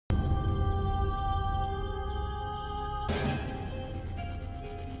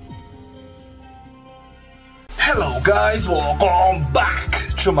Hello guys, welcome back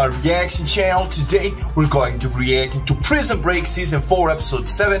to my reaction channel. Today we're going to react to Prison Break Season 4 Episode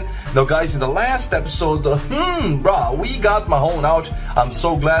 7. Now guys, in the last episode, we got Mahone out. I'm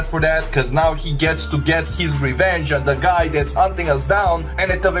so glad for that, because now he gets to get his revenge on the guy that's hunting us down.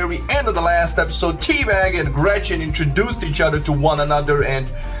 And at the very end of the last episode, Teabag and Gretchen introduced each other to one another, and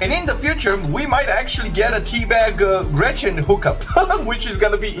in the future we might actually get a Teabag-Gretchen hookup, which is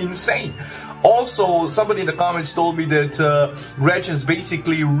gonna be insane. Also, somebody in the comments told me that Gretchen's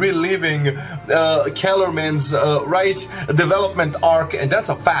basically reliving Kellerman's development arc, and that's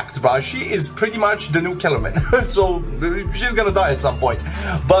a fact, bro. She is pretty much the new Kellerman, so she's gonna die at some point.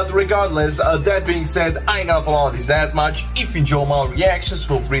 But regardless, that being said, I ain't gonna prolong this that much. If you enjoy my reactions,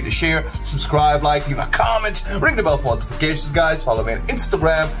 feel free to share, subscribe, like, leave a comment, ring the bell for notifications, guys. Follow me on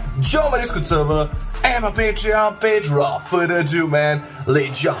Instagram, join my Discord server, and my Patreon page. Without further ado, man,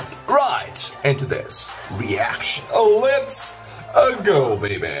 let's jump right into this reaction. Let's go,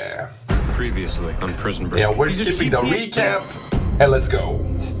 baby. Previously on Prison Break. Yeah, we're skipping the recap, and let's go.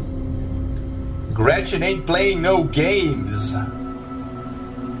 Gretchen ain't playing no games.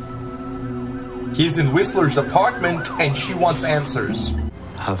 He's in Whistler's apartment, and she wants answers.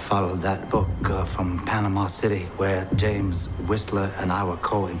 I followed that book from Panama City, where James Whistler and I were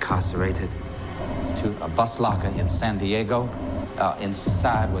co-incarcerated, to a bus locker in San Diego.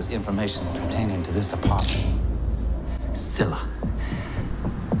 Inside was information pertaining to this apartment. Scylla.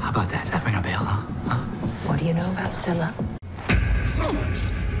 How about that? That ring a bell, huh? What do you know about Scylla?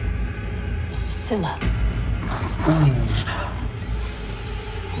 This is Scylla.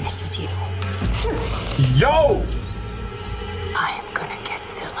 And this is you. Yo! I am gonna get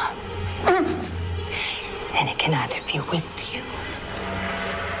Scylla. And it can either be with you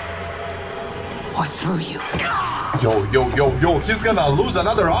or through you. Yo, he's gonna lose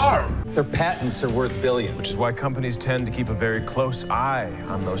another arm. Their patents are worth billions. Which is why companies tend to keep a very close eye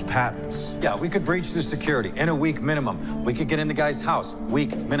on those patents. Yeah, we could breach their security in a week minimum. We could get in the guy's house,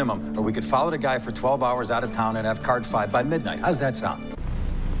 week minimum. Or we could follow the guy for 12 hours out of town and have card 5 by midnight. How does that sound?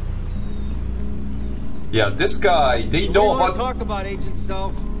 Yeah, this guy, they know about... Talk about Agent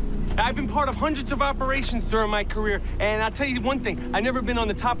Self. I've been part of hundreds of operations during my career, and I'll tell you one thing, I've never been on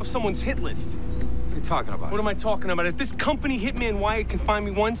the top of someone's hit list. What are you talking about? What am I talking about? If this company hitman Wyatt can find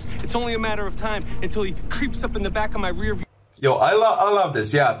me once, it's only a matter of time until he creeps up in the back of my rear view. Yo, I love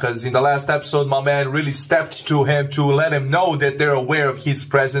this, yeah, because in the last episode, my man really stepped to him to let him know that they're aware of his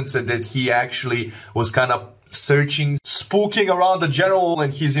presence and that he actually was kind of searching, spooking around the general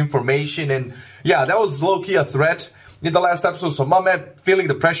and his information. And yeah, that was low-key a threat in the last episode, so my man feeling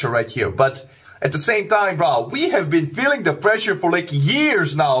the pressure right here. But at the same time, bro, we have been feeling the pressure for like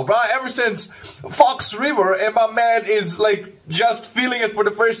years now, bro, ever since Fox River, and my man is like just feeling it for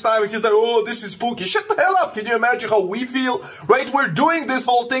the first time, and he's like, oh, this is spooky. Shut the hell up. Can you imagine how we feel? Right? We're doing this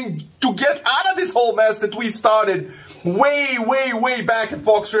whole thing to get out of this whole mess that we started way back at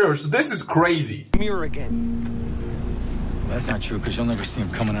Fox River, so this is crazy. Mirror again. That's not true, because you'll never see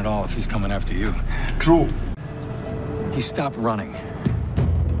him coming at all if he's coming after you. True. He stopped running.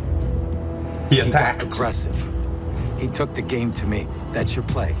 He attacked. He got aggressive. He took the game to me. That's your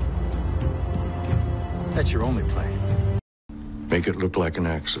play. That's your only play. Make it look like an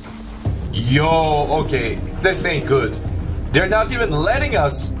accident. Yo, okay, this ain't good. They're not even letting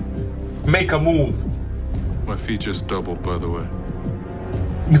us make a move. My feet just doubled, by the way.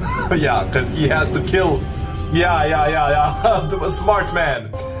 Yeah, because he has to kill. Yeah. The smart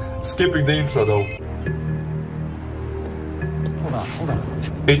man. Skipping the intro though. Hold on.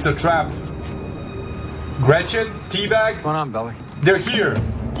 It's a trap. Gretchen, Teabag, What's going on, Bellic? they're here.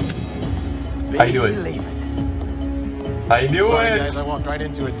 I knew it. I knew Sorry, it. guys, I walked right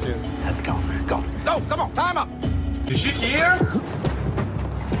into it too. Let's go. Go, come on, time up. Is she here?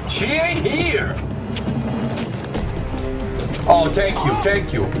 She ain't here. Oh,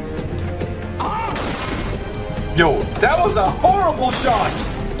 thank you. Yo, that was a horrible shot.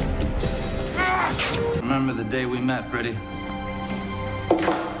 Remember the day we met, Pretty?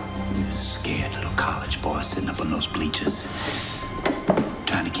 You this scared little college boy sitting up on those bleachers,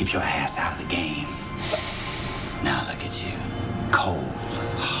 trying to keep your ass out of the game. Now look at you, cold,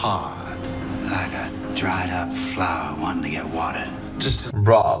 hard, like a dried up flower wanting to get watered.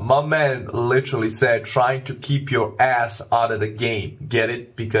 Bruh, my man literally said trying to keep your ass out of the game. Get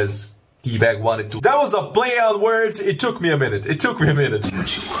it? Because Teabag wanted to. That was a play on words. It took me a minute. What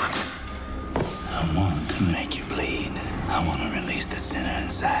you want? I want to make you bleed. I want to release the sinner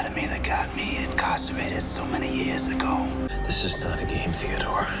inside of me that got me incarcerated so many years ago. This is not a game,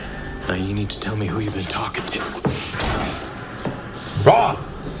 Theodore. Now you need to tell me who you've been talking to. Bruh!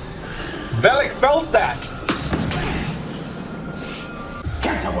 Bellic felt that!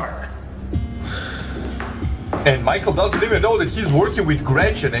 Get to work. And Michael doesn't even know that he's working with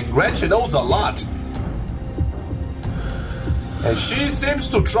Gretchen, and Gretchen knows a lot. And she seems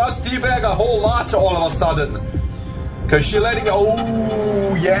to trust T-Bag a whole lot all of a sudden. Because she letting...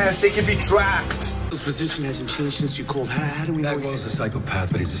 Oh, yes, they can be tracked. His position hasn't changed since you called. How do we know Bagwell's a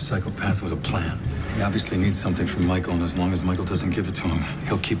psychopath, but he's a psychopath with a plan. He obviously needs something from Michael, and as long as Michael doesn't give it to him,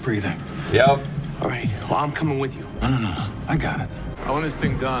 he'll keep breathing. Yep. All right, well, I'm coming with you. No. I got it. I want this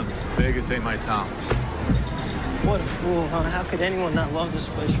thing done. Vegas ain't my town. What a fool, huh? How could anyone not love this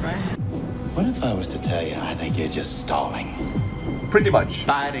place, right? What if I was to tell you I think you're just stalling? Pretty much.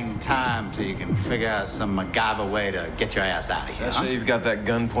 Biding time till you can figure out some MacGyver way to get your ass out of here, I say you've got that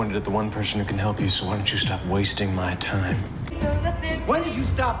gun pointed at the one person who can help you, so why don't you stop wasting my time? When did you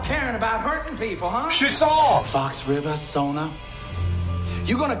stop caring about hurting people, huh? She saw! Fox River, Sona?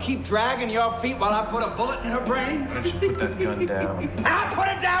 You gonna keep dragging your feet while I put a bullet in her brain? Why don't you put that gun down? I'll put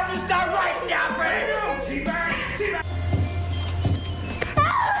it down and start writing down brain. T-Bag, T-Bag.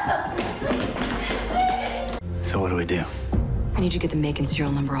 So what do we do? I need you to get the Macon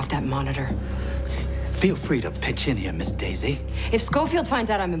serial number off that monitor. Feel free to pitch in here, Miss Daisy. If Schofield finds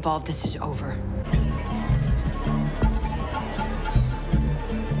out I'm involved, this is over.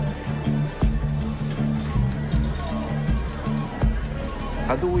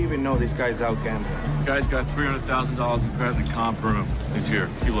 How do we even know this guy's out gambling? Guy's got $300,000 in credit in the comp room. He's here.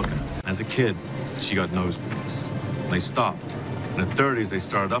 You looking? As a kid, she got nosebleeds. And they stopped. In her 30s, they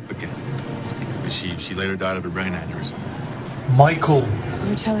started up again. But she later died of a brain aneurysm. Michael.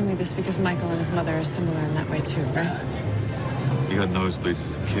 You're telling me this because Michael and his mother are similar in that way too, right? He got nosebleeds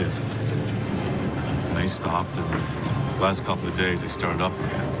as a kid. And they stopped, and the last couple of days, they started up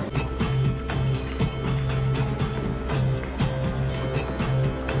again.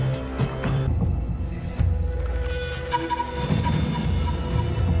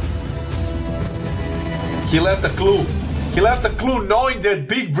 He left a clue. He left a clue knowing that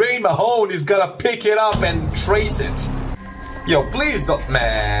Big Brain Mahone is gonna pick it up and trace it. Yo, please don't,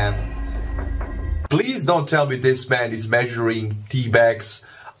 man. Please don't tell me this man is measuring T-Bag's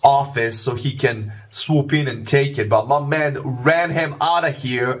office so he can swoop in and take it. But my man ran him out of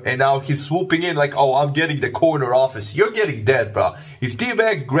here, and now he's swooping in like, oh, I'm getting the corner office. You're getting dead, bro. If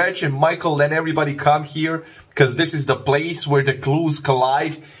T-Bag, Gretchen, Michael, and everybody come here, because this is the place where the clues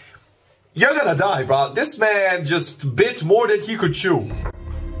collide, you're gonna die, bro. This man just bit more than he could chew.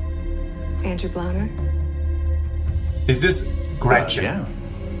 Andrew Blauner? Is this Gretchen? Yeah.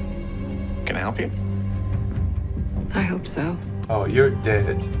 Can I help you? I hope so. Oh, you're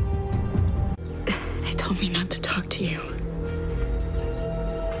dead. They told me not to talk to you.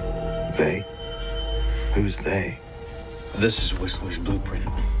 They? Who's they? This is Whistler's blueprint.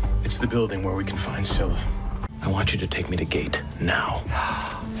 It's the building where we can find Scylla. I want you to take me to Gate now.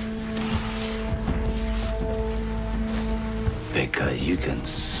 Because you can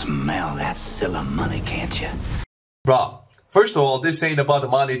smell that Scylla money, can't you? Bruh, first of all, this ain't about the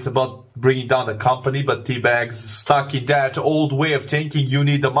money, it's about bringing down the company, but T-Bag's stuck in that old way of thinking you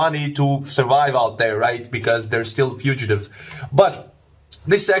need the money to survive out there, right? Because they're still fugitives. But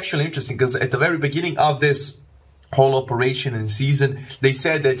this is actually interesting, because at the very beginning of this whole operation and season, they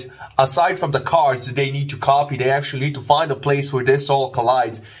said that aside from the cards that they need to copy, they actually need to find a place where this all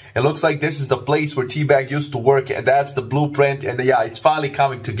collides. It looks like this is the place where T-Bag used to work, and that's the blueprint, and yeah, it's finally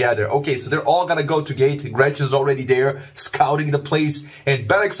coming together. Okay, so they're all gonna go to Gate. Gretchen's already there, scouting the place, and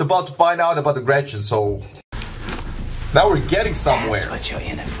Belek's about to find out about the Gretchen, so now we're getting somewhere. That's what you're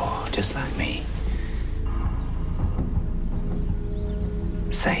in it for, just like me.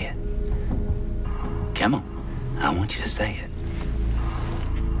 Say it. Come on. I want you to say it.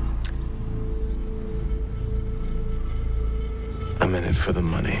 I'm in it for the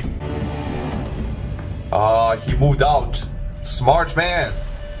money. He moved out. Smart man.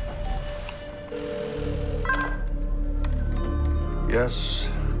 Yes.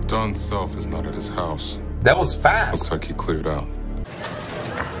 Don Self is not at his house. That was fast. Looks like he cleared out.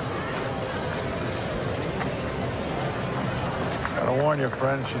 Gotta warn you,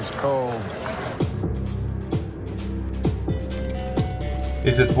 friend, she's cold.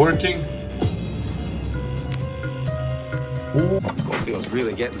 Is it working? Schofield's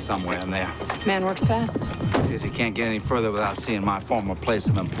really getting somewhere in there. Man works fast. Says he can't get any further without seeing my former place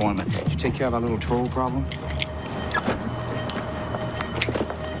of employment. Did you take care of our little troll problem?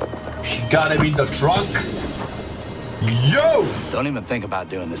 She got him in the trunk. Yo! Don't even think about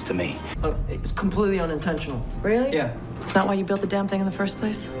doing this to me. It's completely unintentional. Really? Yeah. It's not why you built the damn thing in the first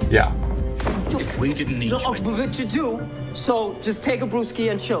place? Yeah. If we didn't need But you do. So just take a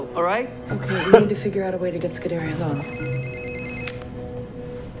brewski and chill, all right? Okay, we need to figure out a way to get Scuderia alone.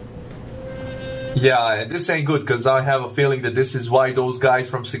 Yeah, this ain't good, because I have a feeling that this is why those guys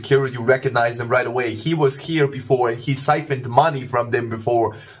from security recognize him right away. He was here before and he siphoned money from them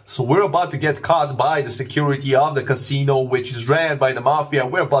before. So we're about to get caught by the security of the casino, which is ran by the mafia.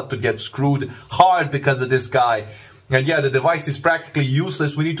 We're about to get screwed hard because of this guy. And yeah, the device is practically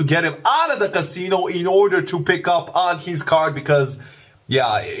useless. We need to get him out of the casino in order to pick up on his card, because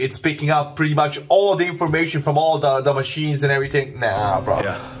yeah, it's picking up pretty much all the information from all the machines and everything. Nah, bro.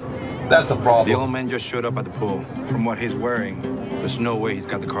 Yeah. That's a problem. The old man just showed up at the pool. From what he's wearing, there's no way he's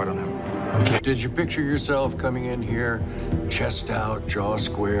got the card on him. Okay. Did you picture yourself coming in here, chest out, jaw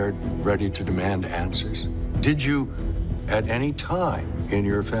squared, ready to demand answers? Did you, at any time in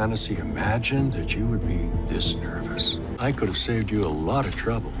your fantasy, imagine that you would be this nervous? I could have saved you a lot of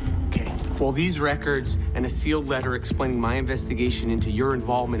trouble. Okay. Well, these records and a sealed letter explaining my investigation into your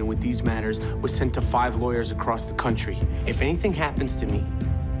involvement with these matters was sent to 5 lawyers across the country. If anything happens to me,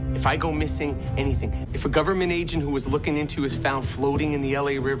 if I go missing, anything, if a government agent who was looking into you is found floating in the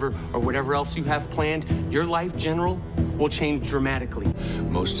LA River or whatever else you have planned, your life, General, will change dramatically.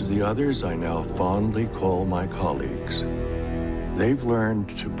 Most of the others I now fondly call my colleagues. They've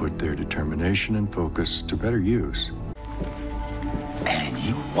learned to put their determination and focus to better use. And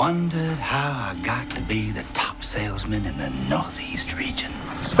you wondered how I got to be the top salesman in the Northeast region.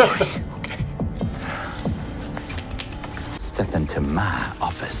 Sorry. Okay. Step into my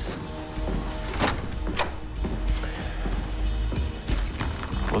office.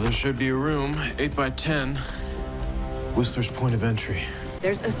 Well, there should be a room, 8 by 10. Whistler's point of entry.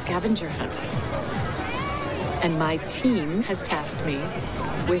 There's a scavenger hunt. And my team has tasked me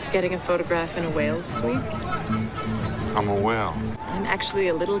with getting a photograph in a whale's suite. I'm a whale. I'm actually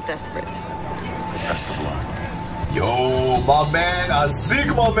a little desperate. Best of luck. Yo, my man, a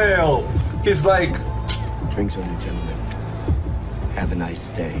Sigma male. He's like... Drinks on you, gentlemen. Have a nice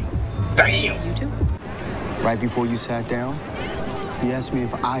day. Damn! You too? Right before you sat down, he asked me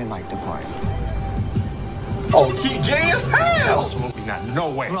if I liked the party. Oh, he gay as hell! Absolutely not. No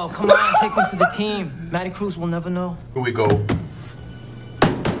way. Bro, come on, take me for the team. Matty Cruz will never know. Here we go.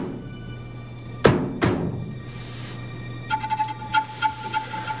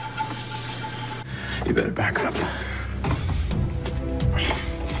 You better back up.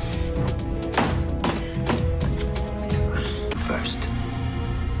 First.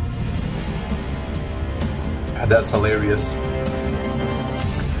 That's hilarious.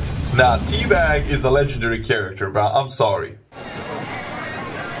 Now, T-Bag is a legendary character, bro. I'm sorry.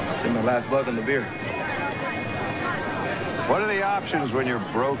 Been my last bug on the beer. What are the options when you're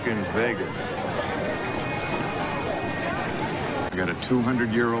broke in Vegas? I got a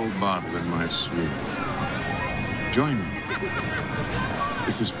 200-year-old bottle in my suite. Join me.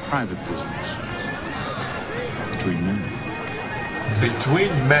 This is private business. Between men.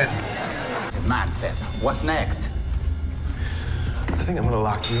 Between men. Mindset. What's next? I think I'm gonna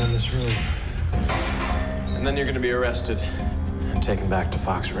lock you in this room. And then you're gonna be arrested and taken back to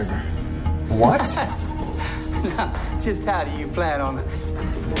Fox River. What? Just how do you plan on it?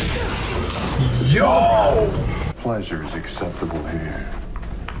 Yo! Pleasure is acceptable here.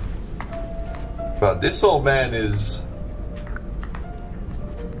 But this old man is...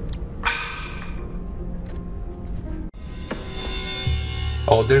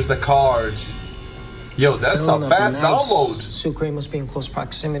 Oh, there's the cards. Yo, that's a fast download. Sucre must be in close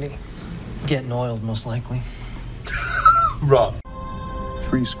proximity. Getting oiled, most likely. Bruh.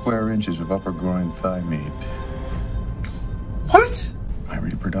 3 square inches of upper groin thigh meat. What? My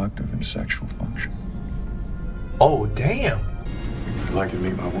reproductive and sexual function. Oh, damn. If you'd like to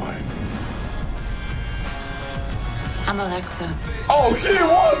meet my wife. I'm Alexa. Oh, he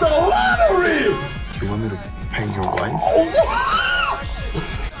won the lottery! Do you want me to pay your wife? Oh,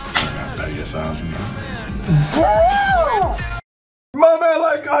 I'll pay you $1,000. bro! My man,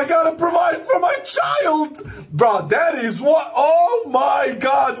 like, I gotta provide for my child! Bro, that is what... Oh my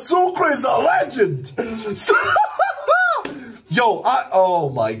god, Sucre is a legend! Yo, oh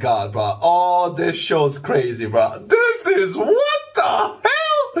my god, bro. Oh, this show's crazy, bro. This is... What the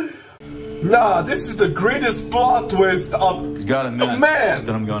hell? Nah, this is the greatest plot twist of... He's got a minute. Man!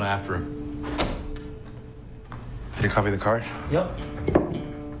 Then I'm going after him. Did you copy the card? Yep.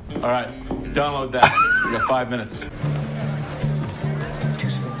 All right, download that. We got 5 minutes. 2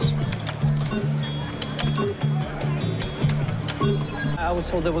 spins. I was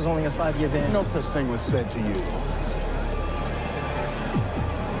told there was only a 5-year ban. No such thing was said to you.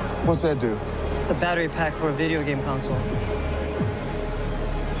 What's that do? It's a battery pack for a video game console.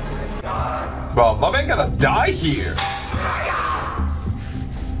 Bro, my man gonna die here.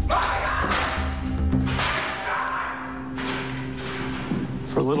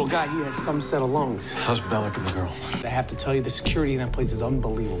 So a little guy, he has some set of lungs. How's Bellic and the girl? I have to tell you, the security in that place is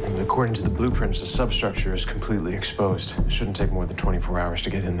unbelievable. And according to the blueprints, the substructure is completely exposed. It shouldn't take more than 24 hours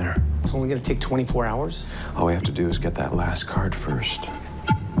to get in there. It's only gonna take 24 hours? All we have to do is get that last card first.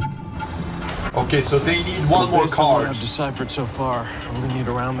 Okay, so they need one more Based on what card. I've deciphered so far, we're gonna need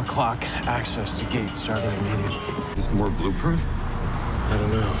around-the-clock access to gates starting immediately. Is this more blueprint? I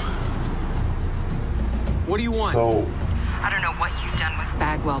don't know. What do you want? So, I don't know what you've done with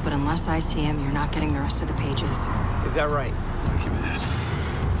Bagwell, but unless I see him, you're not getting the rest of the pages. Is that right? Give me that.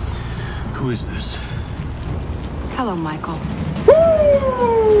 Who is this? Hello, Michael.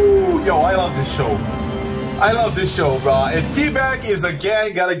 woo! Yo, I love this show. I love this show, bro. And T-Bag is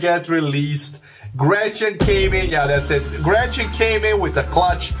again gonna get released. Gretchen came in, yeah, that's it. Gretchen came in with a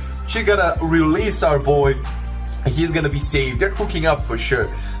clutch. She's gonna release our boy. He's gonna be saved. They're hooking up for sure.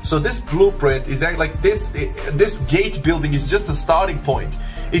 So this blueprint is like this gate building is just a starting point.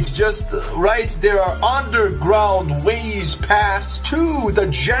 It's just right there are underground ways past to the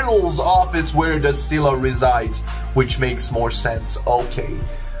general's office where the Scylla resides, which makes more sense.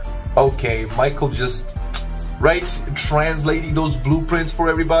 Okay, Michael just translating those blueprints for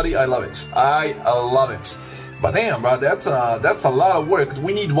everybody. I love it. I love it. But damn, bro, that's a lot of work.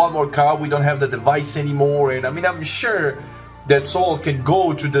 We need one more car. We don't have the device anymore, and I mean, I'm sure that Saul can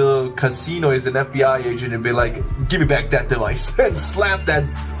go to the casino as an FBI agent and be like, "Give me back that device," and slap that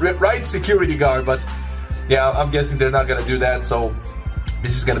security guard. But yeah, I'm guessing they're not gonna do that. So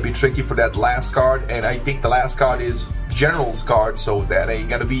this is gonna be tricky for that last card, and I think the last card is General's card, so that ain't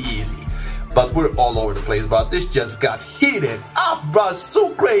gonna be easy. But we're all over the place, bro. This just got heated up, bro.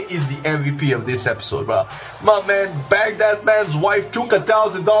 Sucre is the MVP of this episode, bro. My man bagged that man's wife, took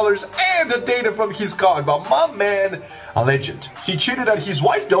 $1,000 and the data from his card, bro. My man, a legend. He cheated on his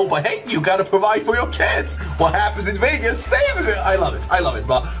wife, though, but hey, you gotta provide for your kids. What happens in Vegas stays in Vegas. I love it,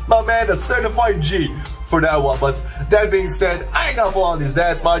 bro. My man, a certified G for that one. But that being said, I ain't gonna go on this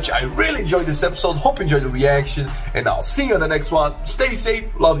that much. I really enjoyed this episode. Hope you enjoyed the reaction, and I'll see you on the next one. Stay safe,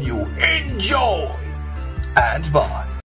 love you, enjoy, and bye.